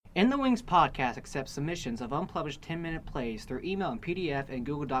In the Wings podcast accepts submissions of unpublished 10-minute plays through email and PDF and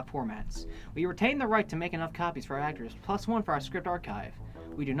Google Doc formats. We retain the right to make enough copies for our actors, plus one for our script archive.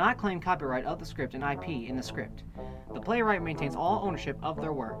 We do not claim copyright of the script and IP in the script. The playwright maintains all ownership of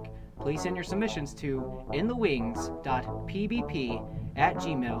their work. Please send your submissions to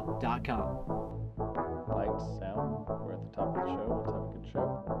inthewings.pbp@gmail.com. Lights, sound, we're at the top of the show. Let's have a good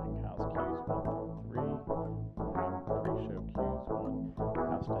show. Morning house cues 1 through 3. Morning pre-show cues 1.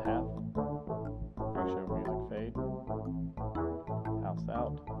 House to half. Pre-show music fade. House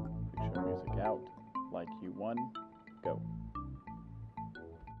out. Pre-show music out. Like you won. Go.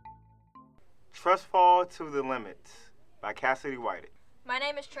 Trust Fall to the Limits by Cassidy White. My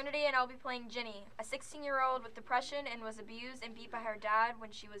name is Trinity, and I'll be playing Ginny, a 16-year-old with depression and was abused and beat by her dad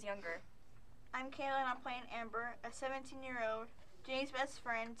when she was younger. I'm Kayla, and I'm playing Amber, a 17-year-old, Ginny's best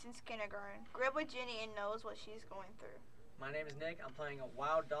friend since kindergarten. Grew up with Ginny and knows what she's going through. My name is Nick. I'm playing a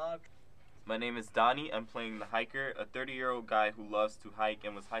wild dog. My name is Donnie. I'm playing the hiker, a 30-year-old guy who loves to hike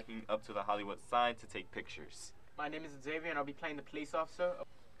and was hiking up to the Hollywood sign to take pictures. My name is Xavier, and I'll be playing the police officer.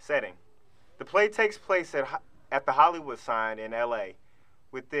 Setting. The play takes place at the Hollywood sign in L.A.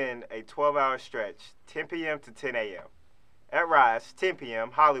 within a 12-hour stretch, 10 p.m. to 10 a.m. At rise, 10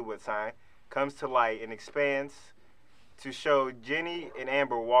 p.m., Hollywood sign comes to light and expands to show Ginny and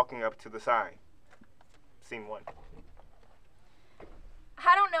Amber walking up to the sign. Scene 1.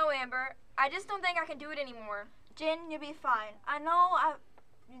 I don't know, Amber. I just don't think I can do it anymore. Jen, you'll be fine. I've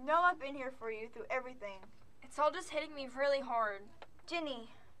been here for you through everything. It's all just hitting me really hard.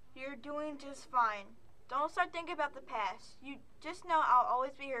 Ginny, you're doing just fine. Don't start thinking about the past. You just know I'll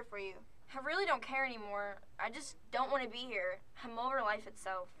always be here for you. I really don't care anymore. I just don't want to be here. I'm over life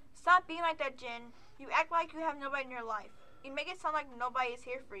itself. Stop being like that, Jen. You act like you have nobody in your life. You make it sound like nobody is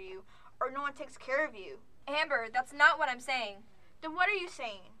here for you, or no one takes care of you. Amber, that's not what I'm saying. Then what are you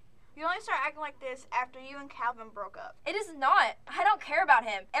saying? You only start acting like this after you and Calvin broke up. It is not. I don't care about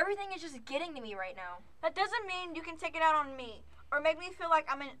him. Everything is just getting to me right now. That doesn't mean you can take it out on me, or make me feel like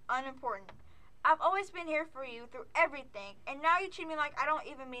I'm unimportant. I've always been here for you through everything, and now you treat me like I don't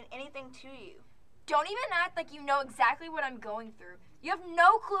even mean anything to you. Don't even act like you know exactly what I'm going through. You have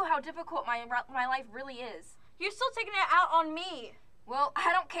no clue how difficult my life really is. You're still taking it out on me. Well,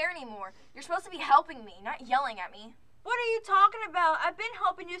 I don't care anymore. You're supposed to be helping me, not yelling at me. What are you talking about? I've been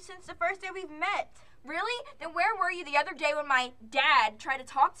helping you since the first day we've met. Really? Then where were you the other day when my dad tried to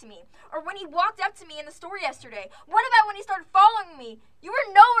talk to me? Or when he walked up to me in the store yesterday? What about when he started following me? You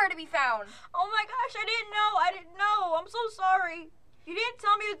were nowhere to be found. Oh my gosh, I didn't know. I'm so sorry. You didn't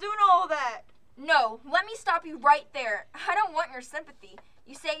tell me you were doing all that. No, let me stop you right there. I don't want your sympathy.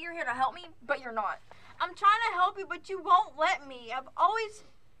 You say you're here to help me, but you're not. I'm trying to help you, but you won't let me. You're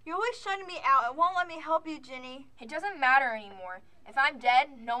always shutting me out and won't let me help you, Ginny. It doesn't matter anymore. If I'm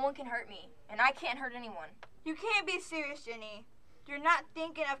dead, no one can hurt me, and I can't hurt anyone. You can't be serious, Ginny. You're not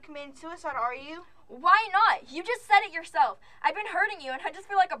thinking of committing suicide, are you? Why not? You just said it yourself. I've been hurting you, and I just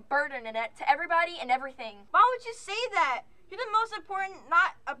feel like a burden in it to everybody and everything. Why would you say that? You're the most important,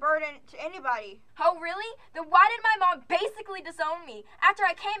 not a burden to anybody. Oh, really? Then why did my mom basically disown me after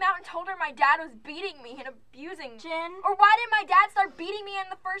I came out and told her my dad was beating me and abusing me? Jen? Or why did my dad start beating me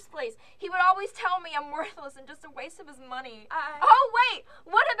in the first place? He would always tell me I'm worthless and just a waste of his money. Oh, wait!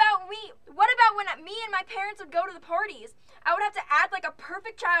 What about me? What about when me and my parents would go to the parties? I would have to act like a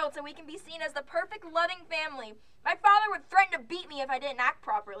perfect child so we can be seen as the perfect, loving family. My father would threaten to beat me if I didn't act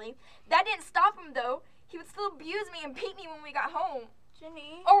properly. That didn't stop him, though. He would still abuse me and beat me when we got home.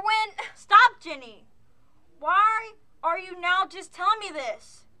 Ginny? Or when... Stop, Ginny! Why are you now just telling me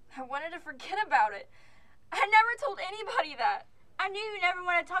this? I wanted to forget about it. I never told anybody that. I knew you never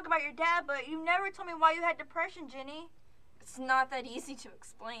wanted to talk about your dad, but you never told me why you had depression, Ginny. It's not that easy to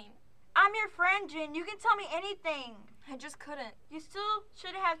explain. I'm your friend, Jen. You can tell me anything. I just couldn't. You still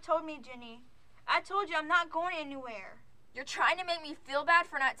should have told me, Ginny. I told you I'm not going anywhere. You're trying to make me feel bad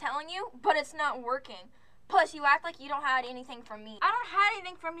for not telling you, but it's not working. Plus, you act like you don't have anything from me. I don't have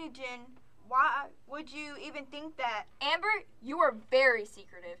anything from you, Jen. Why would you even think that? Amber, you are very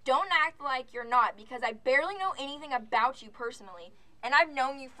secretive. Don't act like you're not, because I barely know anything about you personally. And I've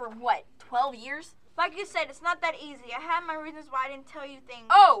known you for, 12 years? Like you said, it's not that easy. I have my reasons why I didn't tell you things.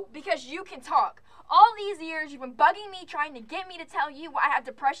 Oh, because you can talk. All these years, you've been bugging me, trying to get me to tell you why I have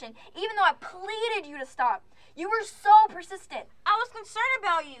depression, even though I pleaded you to stop. You were so persistent. I was concerned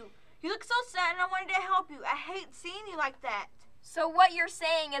about you. You look so sad and I wanted to help you. I hate seeing you like that. So what you're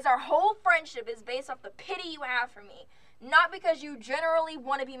saying is our whole friendship is based off the pity you have for me, not because you generally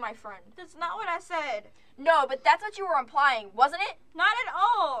want to be my friend. That's not what I said. No, but that's what you were implying, wasn't it? Not at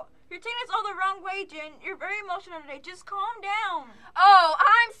all. You're taking this all the wrong way, Jen. You're very emotional today. Just calm down. Oh,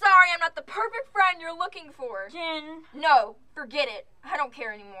 I'm sorry. the perfect friend you're looking for. Jin. No, forget it. I don't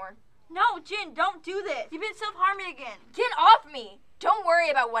care anymore. No, Jin, don't do this. You've been self-harming again. Get off me. Don't worry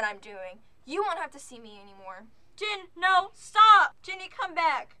about what I'm doing. You won't have to see me anymore. Jin, no, stop. Jenny, come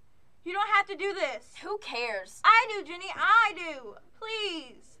back. You don't have to do this. Who cares? I do, Jenny, I do.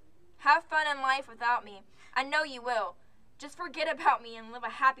 Please. Have fun in life without me. I know you will. Just forget about me and live a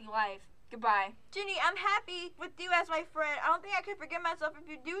happy life. Goodbye. Jenny, I'm happy with you as my friend. I don't think I could forgive myself if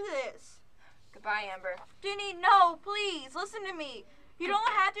you do this. Goodbye, Amber. Jenny, no, please, listen to me. You don't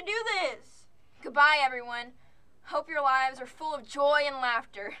have to do this. Goodbye, everyone. Hope your lives are full of joy and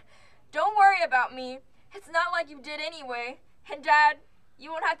laughter. Don't worry about me. It's not like you did anyway. And Dad,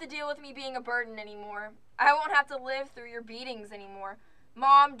 you won't have to deal with me being a burden anymore. I won't have to live through your beatings anymore.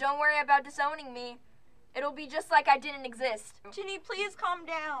 Mom, don't worry about disowning me. It'll be just like I didn't exist. Jenny, please calm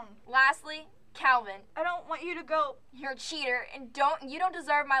down. Lastly, Calvin. I don't want you to go. You're a cheater, and you don't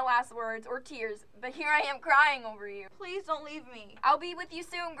deserve my last words or tears, but here I am crying over you. Please don't leave me. I'll be with you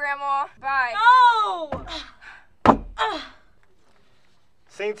soon, Grandma. Bye. No!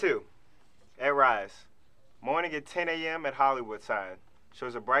 Scene 2. At Rise. Morning at 10 a.m. at Hollywood sign.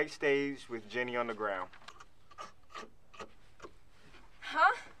 Shows a bright stage with Jenny on the ground.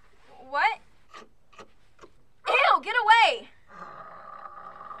 Huh? What? Ew, get away!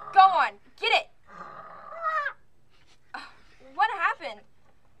 Go on, get it! What happened?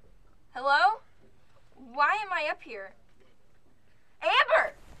 Hello? Why am I up here?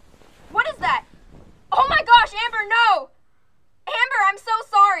 Amber! What is that? Oh my gosh, Amber, no! Amber, I'm so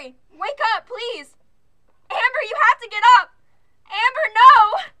sorry. Wake up, please. Amber, you have to get up. Amber,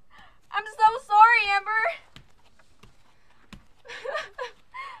 no! I'm so sorry, Amber.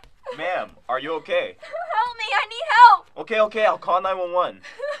 Ma'am, are you okay? Help me, I need help. Okay, I'll call 911.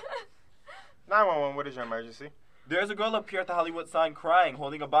 911, what is your emergency? There's a girl up here at the Hollywood sign crying,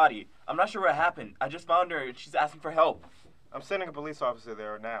 holding a body. I'm not sure what happened. I just found her and she's asking for help. I'm sending a police officer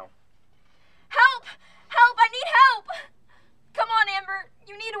there now. Help! Help, I need help! Come on, Amber,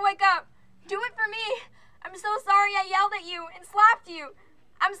 you need to wake up. Do it for me. I'm so sorry I yelled at you and slapped you.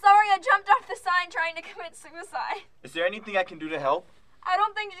 I'm sorry I jumped off the sign trying to commit suicide. Is there anything I can do to help? I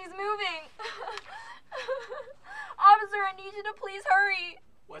don't think she's moving. Officer, I need you to please hurry.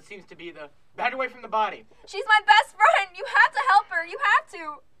 What seems to be the... Back away from the body. She's my best friend. You have to help her. You have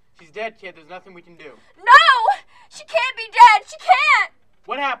to. She's dead, kid. There's nothing we can do. No! She can't be dead. She can't.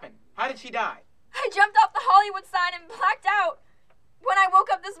 What happened? How did she die? I jumped off the Hollywood sign and blacked out. When I woke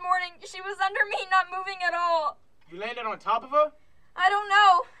up this morning, she was under me, not moving at all. You landed on top of her? I don't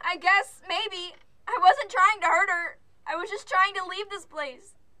know. I guess, maybe. I wasn't trying to hurt her. I was just trying to leave this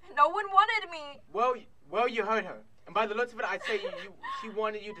place. No one wanted me. Well, you hurt her. And by the looks of it, I'd say she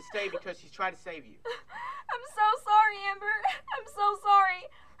wanted you to stay because she's trying to save you. I'm so sorry, Amber. I'm so sorry.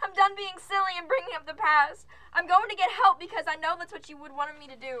 I'm done being silly and bringing up the past. I'm going to get help because I know that's what you would want me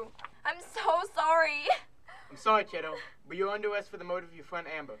to do. I'm so sorry. I'm sorry, kiddo, but you're under arrest for the murder of your friend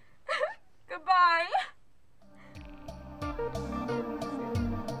Amber. Goodbye.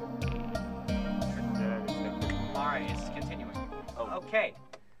 All right, it's continuing. Oh. Okay.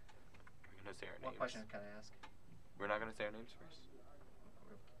 We're going to say our names. What question can I ask? We're not going to say our names first?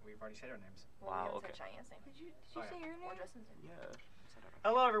 We've already said our names. Wow, okay. Did you Oh, yeah. say your name? Yeah.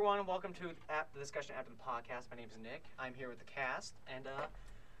 Hello, everyone, and welcome to the discussion after the podcast. My name is Nick. I'm here with the cast, and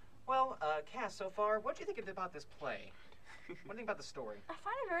cast. So far, what do you think about this play? What do you think about the story? I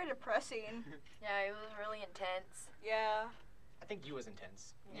find it very depressing. Yeah, it was really intense. Yeah. I think you was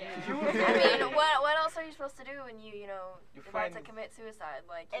intense. Yeah. I mean, what else are you supposed to do when you about friend- to commit suicide?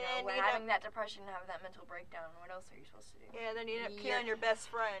 Like, And then when you having that depression, have that mental breakdown. What else are you supposed to do? Yeah, then you end up killing your best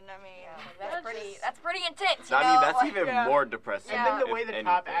friend. I mean, Yeah, that's pretty intense. You I mean, know? that's like, even yeah. more depressing. And then the if way the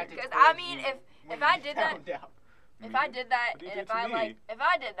cop anything. acted. Because I towards mean, you if when I you did that, found out. if I did that, What did you and do to me? if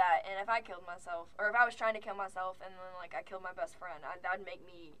I did that, and if I killed myself, or if I was trying to kill myself, and then I killed my best friend, that'd make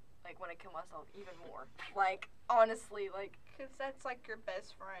me want to kill myself even more. Honestly, because that's like your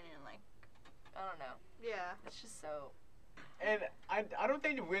best friend, and I don't know. yeah. It's just so. And I don't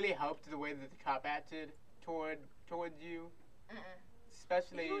think it really helped the way that the cop acted towards you,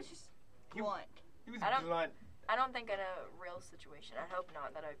 especially. He was just blunt. He was I don't- blunt. I don't think in a real situation. I hope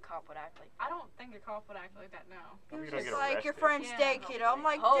not that a cop would act like. I don't think a cop would act like that now. He was you don't just get like your arrested. friend's Yeah, dead, kiddo. I'm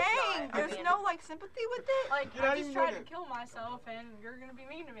like, Hope dang, not. I there's mean- no sympathy with it. Like, You're not I just even tried gonna- to kill myself, and you're gonna be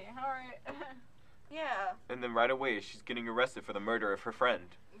mean to me. All right. Yeah. And then right away, she's getting arrested for the murder of her friend.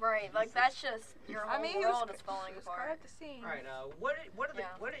 Right, that's just your whole I mean, world is falling he was apart. quite at the scene. All right.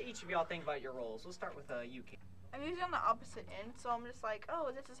 What did each of y'all think about your roles? Let's start with you, Kate. I'm usually on the opposite end, so I'm just like,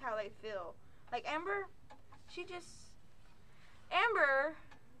 oh, this is how they feel. Like Amber,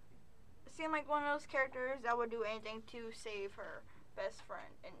 seemed like one of those characters that would do anything to save her best friend,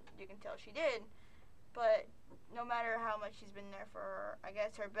 and you can tell she did. But no matter how much she's been there for her, I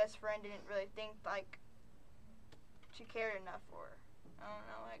guess her best friend didn't really think like she cared enough for her. I don't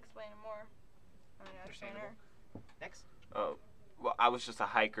know. I explain it more. I mean, I explain her. Next. Oh, well, I was just a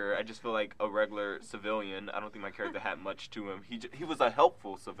hiker. I just feel like a regular civilian. I don't think my character had much to him. He was a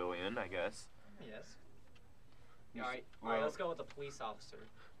helpful civilian, I guess. Yes. All right. All right, let's go with the police officer.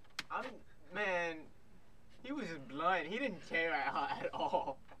 Man, he was just blunt. He didn't care at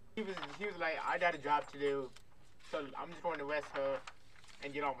all. He was like, I got a job to do, so I'm just going to arrest her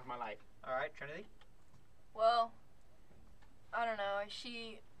and get on with my life. All right, Trinity. Well, I don't know.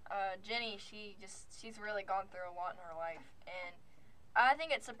 Jenny, she's really gone through a lot in her life, and I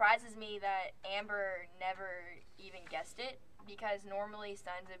think it surprises me that Amber never even guessed it, because normally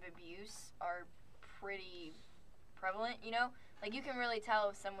signs of abuse are pretty prevalent, you know? Like, you can really tell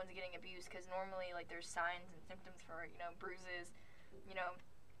if someone's getting abused, because normally, like, there's signs and symptoms for, you know, bruises, you know,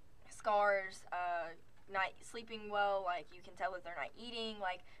 scars, not sleeping well, like, you can tell that they're not eating,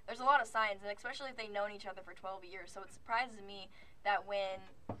 like, there's a lot of signs, and especially if they've known each other for 12 years, so it surprises me that when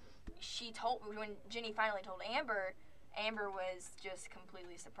Jenny finally told Amber was just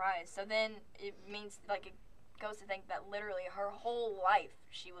completely surprised. So then it means, like, it goes to think that literally her whole life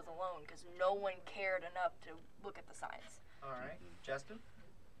she was alone because no one cared enough to look at the signs. All right, Justin.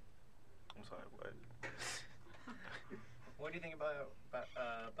 I'm sorry, what? What do you think about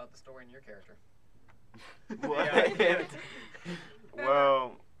the story and your character? What?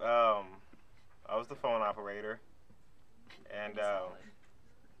 Well, I was the phone operator, and Oh,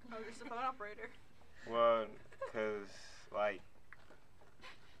 just a phone operator. well, cause like.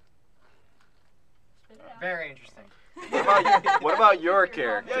 Very interesting. What about your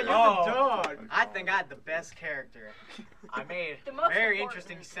character? Yeah, you're the dog. I think I had the best character. I made The most very important.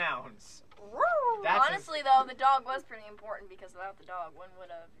 interesting sounds. That's Honestly, though, the dog was pretty important because without the dog, when would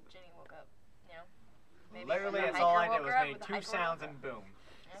have Jenny woke up? You know, maybe Literally, the that's all I hiker did woke was her up, made but the two hiker sounds woke her and boom.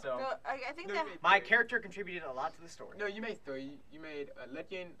 Yeah. So No, I think No, that. my character contributed a lot to the story. No, you made three. You made a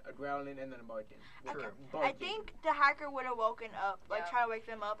Letkin, a Growlin, and then a Barkin. True. I think the hiker would have woken up, like Yeah. try to wake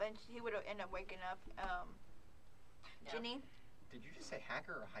them up, and he would have ended up waking up. Yeah. Jenny. Did you just say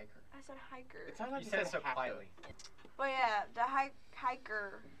hacker or hiker? I said hiker. It sounds like You said it so hacker. quietly. But yeah, the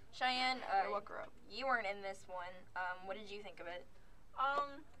hiker Cheyenne, woke her up. you weren't in this one. What did you think of it?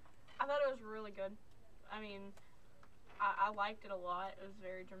 I thought it was really good. I mean, I liked it a lot. It was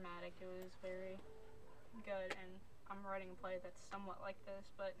very dramatic. It was very good, and I'm writing a play that's somewhat like this,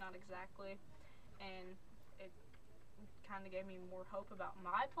 but not exactly. And it kind of gave me more hope about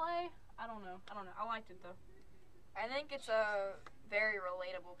my play. I don't know. I liked it though. I think it's a very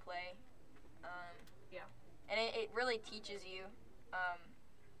relatable play. Yeah. And it really teaches you.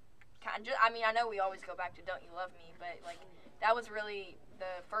 I mean, I know we always go back to "Don't You Love Me," but like that was really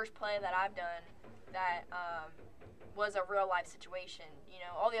the first play that I've done that was a real life situation. You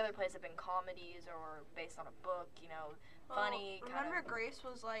know, all the other plays have been comedies or based on a book. You know, funny. Well, remember Grace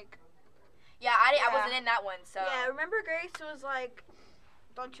was like. Yeah, I Yeah. wasn't in that one, so. Yeah, remember Grace was like,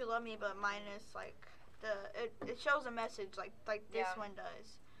 "Don't you love me?" But minus like it shows a message like this Yeah. one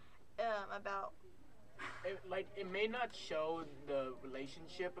does, about. It may not show the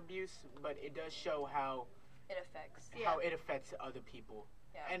relationship abuse, but it does show how It affects. it affects other people,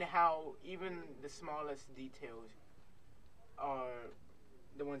 Yeah. and how even the smallest details are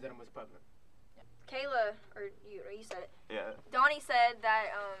the ones that are most prevalent. Kayla, or you said it. Yeah. Donnie said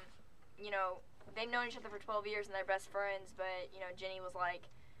that, you know, they've known each other for 12 years and they're best friends, but, you know, Jenny was like,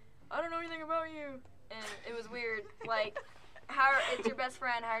 I don't know anything about you. And it was weird. Like, how it's your best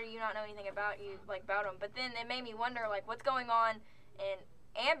friend, how do you not know anything about you, like, about him? But then it made me wonder, like, what's going on in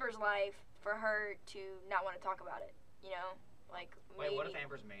Amber's life for her to not want to talk about it, you know? Like, Wait, what if maybe-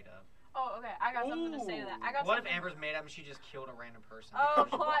 Amber's made up? Oh, okay. I got something to say to that. What if Amber's made up and she just killed a random person? Oh,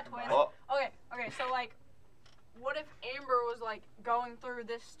 because she's plot walking twist. by? Oh, Okay, so like, what if Amber was like going through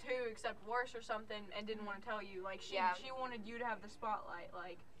this too, except worse or something, and didn't want to tell you? Like she Yeah. wanted you to have the spotlight.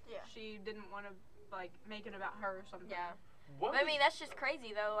 Like Yeah. she didn't want to like make it about her or something. Yeah. What? But I mean, that's just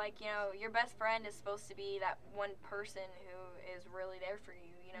crazy, though. Like, you know, your best friend is supposed to be that one person who is really there for you.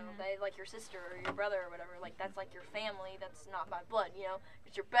 You know, they like your sister or your brother or whatever. Like, that's like your family. That's not by blood. You know,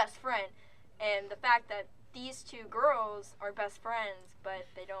 it's your best friend. And the fact that these two girls are best friends, but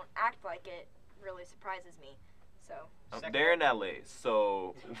they don't act like it, really surprises me. So. they're in LA,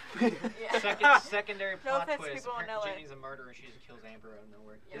 so. Yeah. Secondary No plot offense to twist. people in LA. Jenny's a murderer and she just kills Amber out of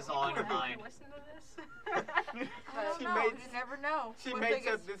nowhere. Yeah. This is all in your mind. Listen to this. I don't She know. made- You never know. She What makes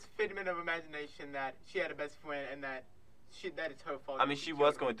they up this figment of imagination that she had a best friend and that that is her fault. I mean, she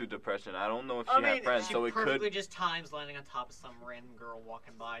was going through depression. I don't know if she I had mean, friends, She so it perfectly could. just times landing on top of some random girl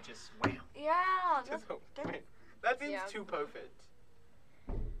walking by, just wham. Yeah. Just hope. That seems Yeah. too perfect.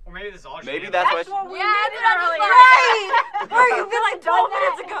 Or maybe this is all she Maybe did. that's why. That's what we Yeah, needed that's earlier. right. Or you feel like 12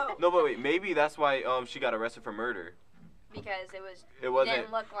 minutes ago. No, but wait. Maybe that's why she got arrested for murder. Because it It wasn't.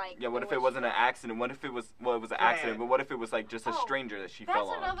 didn't look like. Yeah. What if it wasn't an accident? What if it was? Well, it was an accident. But what if it was like just a Oh, stranger that she That's fell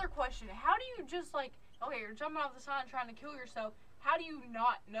on? another question. How do you just like, okay, you're jumping off the sign trying to kill yourself. How do you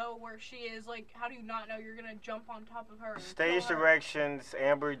not know where she is? Like, how do you not know you're gonna jump on top of her? And Stage kill her? directions.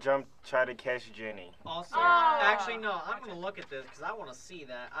 Amber try to catch Jenny. Also, Oh. actually, no, I'm going to look at this because I want to see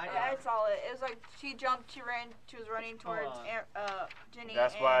that. Yeah, it's all it. It was like she jumped, she was running towards Jenny.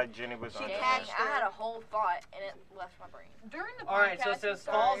 That's and why Jenny was she on Dang, catched I her. had a whole thought and it left my brain. During the All right, so it podcast, says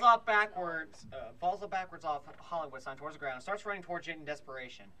you falls said- off backwards off Hollywood sign towards the ground, starts running towards Jenny in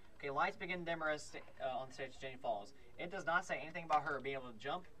desperation. Okay, lights begin to dimmer as on the stage Jenny falls. It does not say anything about her being able to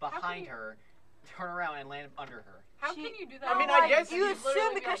jump behind you- her, turn around, and land under her. How She- can you do that? I mean, No, I like, guess you you assume literally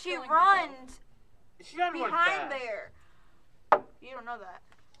be, because like, she killing yourself. runs She doesn't run behind fast. there. You don't know that.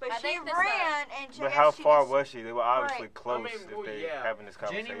 But I she think this, ran and she But how she far just- was she? They were obviously Right. close I mean, if well, they yeah. having this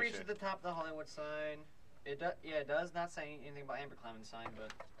conversation. Jenny reaches the top of the Hollywood sign. It does not say anything about Amber climbing the sign,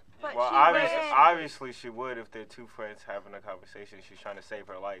 but. But Well, she ran. obviously she would if they're two friends having a conversation. She's trying to save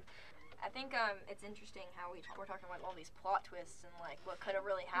her life. I think it's interesting how we're talking about all these plot twists and like what could have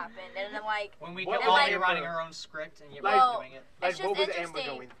really happened, and then like When we What could was all be Amber? writing our own script and yet Like- we're doing it. Like, it's just what was Amber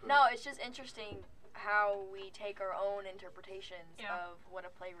interesting. going through? No, it's just interesting how we take our own interpretations Yeah. of what a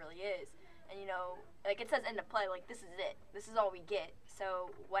play really is, and you know, like it says end of play, like this is it, this is all we get. So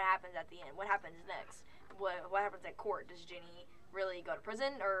what happens at the end? What happens next? What happens at court? Does Jenny really go to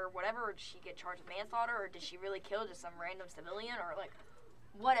prison or whatever? Or does she get charged with manslaughter, or did she really kill just some random civilian, or like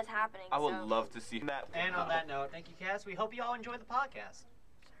what is happening? I would So- love to see that. And on that note, thank you, Cass. We hope you all enjoy the podcast.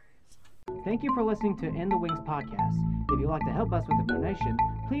 Thank you for listening to In the Wings podcast. If you'd like to help us with a donation,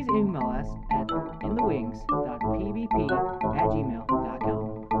 please email us at inthewings.pvp